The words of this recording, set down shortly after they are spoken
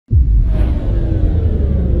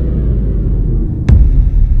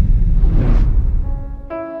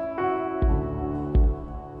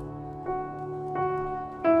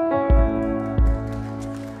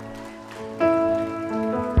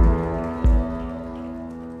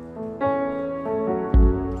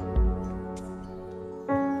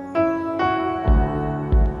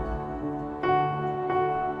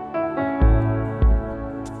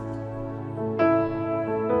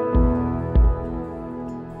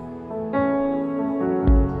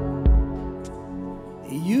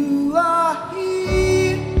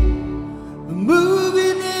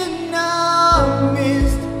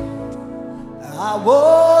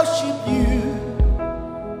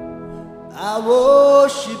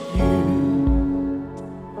worship you.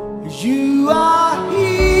 You are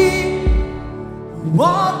here,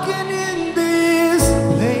 walking in this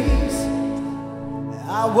place.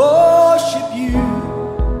 I worship you.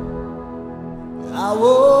 I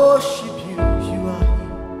worship you. You are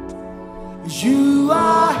here. You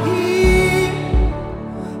are here,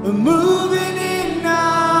 moving in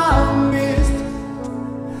our midst.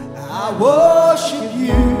 I worship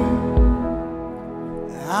you.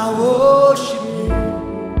 I worship you.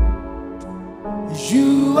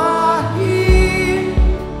 You are here,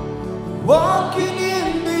 walking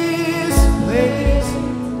in this place.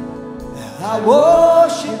 I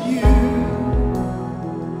worship you.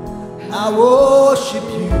 I worship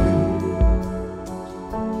you.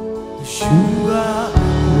 You are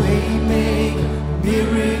waymaker,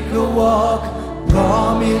 miracle walk,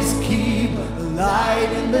 promise keep,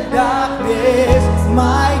 light in the darkness.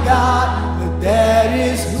 My God, that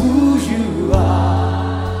is who you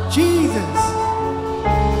are. Jesus.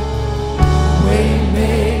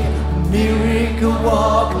 Waymaker, miracle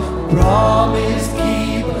walk, promise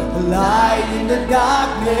keep, light in the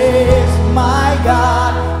darkness. My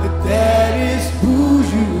God, that is who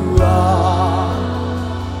you are.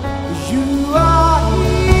 You are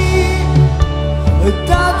here,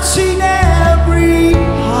 touching every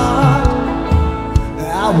heart.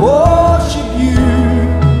 I worship you.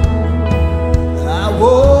 I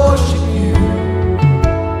worship you.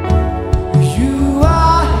 You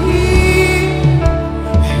are here,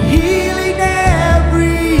 healing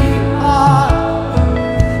every heart.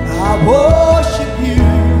 I worship you.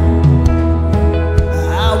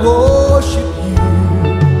 I worship you.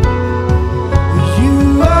 You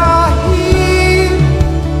are here,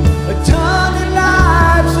 turning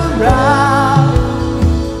lives around.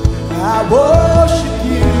 I worship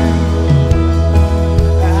you.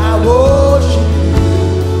 I worship you.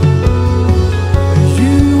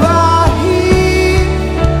 You are here,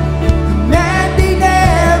 mending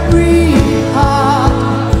every heart.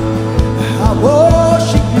 I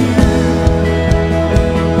worship you.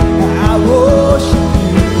 I worship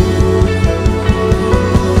you.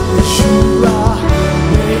 You are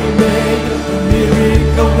waymaker,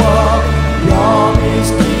 miracle walk,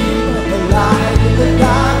 promise keep, a light in the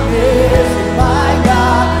darkness. My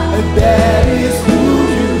God, that is who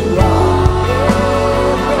you are.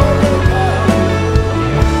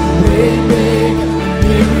 Waymaker,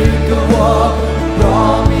 miracle walk,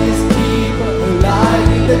 promise keep, a light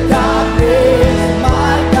in the darkness.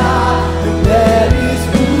 My God, that is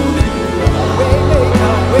who you are.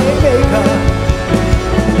 Waymaker, waymaker,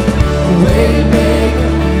 waymaker,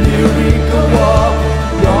 miracle walk,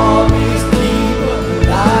 promise keep,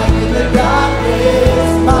 light in the darkness.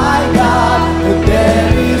 My God, that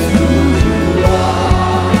is who you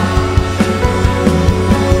are.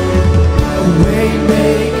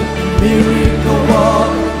 Waymaker, miracle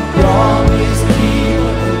walk, promise keep,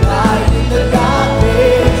 light in the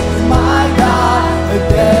darkness. My God,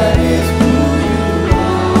 that is who you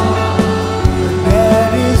are.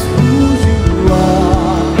 That is who you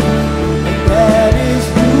are. That is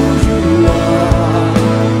who you are.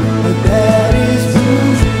 That is who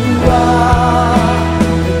you are.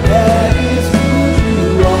 That is who you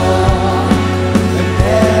are.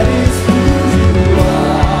 That is who you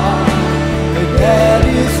are. That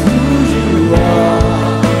is who you are.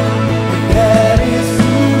 That is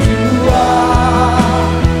who you are.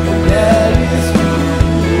 That is who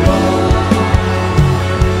you are.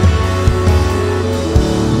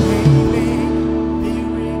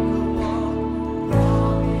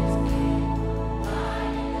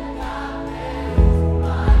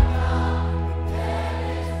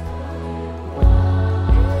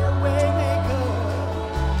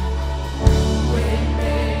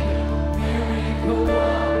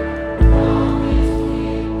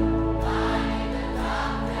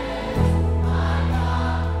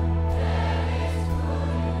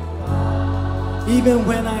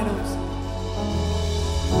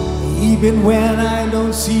 Even when I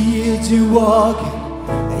don't see it, you're walking.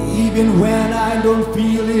 Even when I don't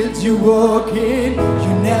feel it, you're walking.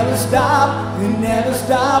 You never stop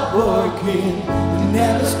working. You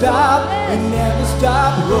never stop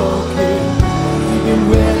working. Even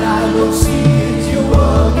when I don't see it, you're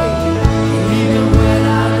walking. Even when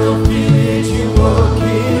I don't feel it, you're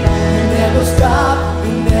walking. You never stop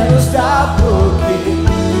working.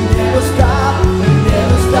 You never stop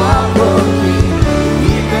working.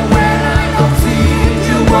 Even when I don't see it,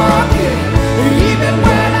 you're walking. Even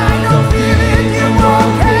when I don't feel it, you're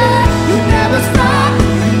walking. You never stop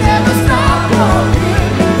working.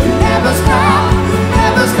 You never stop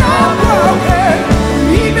working.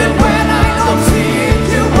 Even when I don't see it,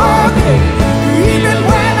 you're walking.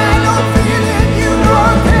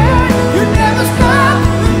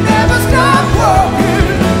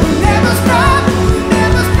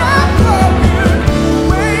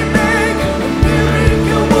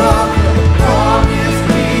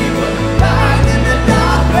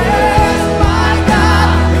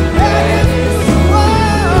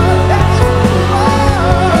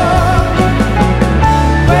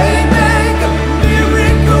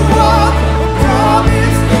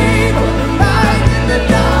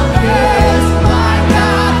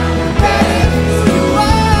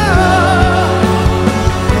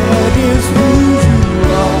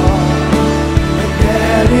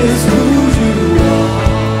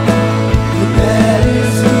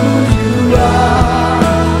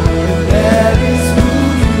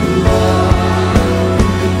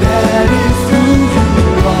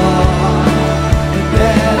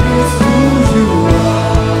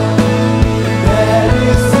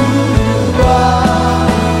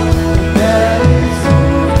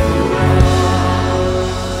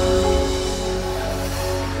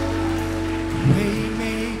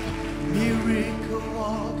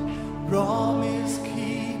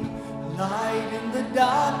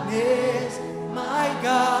 darkness, my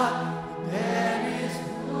God, that is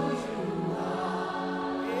who you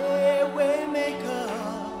are. Yeah, waymaker,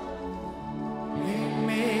 we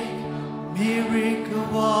make miracle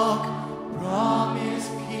walk, promise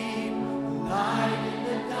keep, light in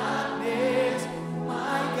the darkness,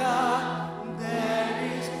 my God, that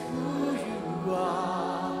is who you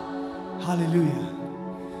are. Hallelujah.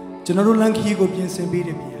 ကျွန်တော်တို့လမ်းခရီးကိုပြင်ဆင်ပေးတ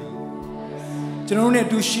ယ်ဗျာကျွန်တော်တို့နဲ့အ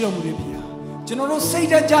တူရှိတော်မူတယ်ဗျာကျွန်တော်တို့စိတ်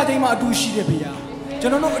ဓာတ်ကြချိန်မှာအတူရှိတယ်ဗျာကျွ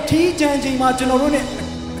န်တော်တို့အထီးကျန်ချိန်မှာကျွန်တော်တို့နဲ့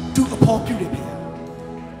အတူအဖော်ပြုတယ်ဗျာ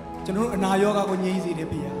ကျွန်တော်တို့အနာရောဂါကိုငြိမ်းစေတယ်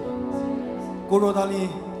ဗျာကိုရောသားလေး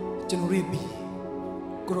ကျွန်တော်တို့ရဲ့ဘီ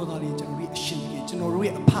ကိုရောသားလေးကျွန်တော်တို့ရဲ့အရှင်ကြီးကျွန်တော်တို့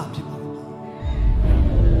ရဲ့အဖဖြစ်ပါ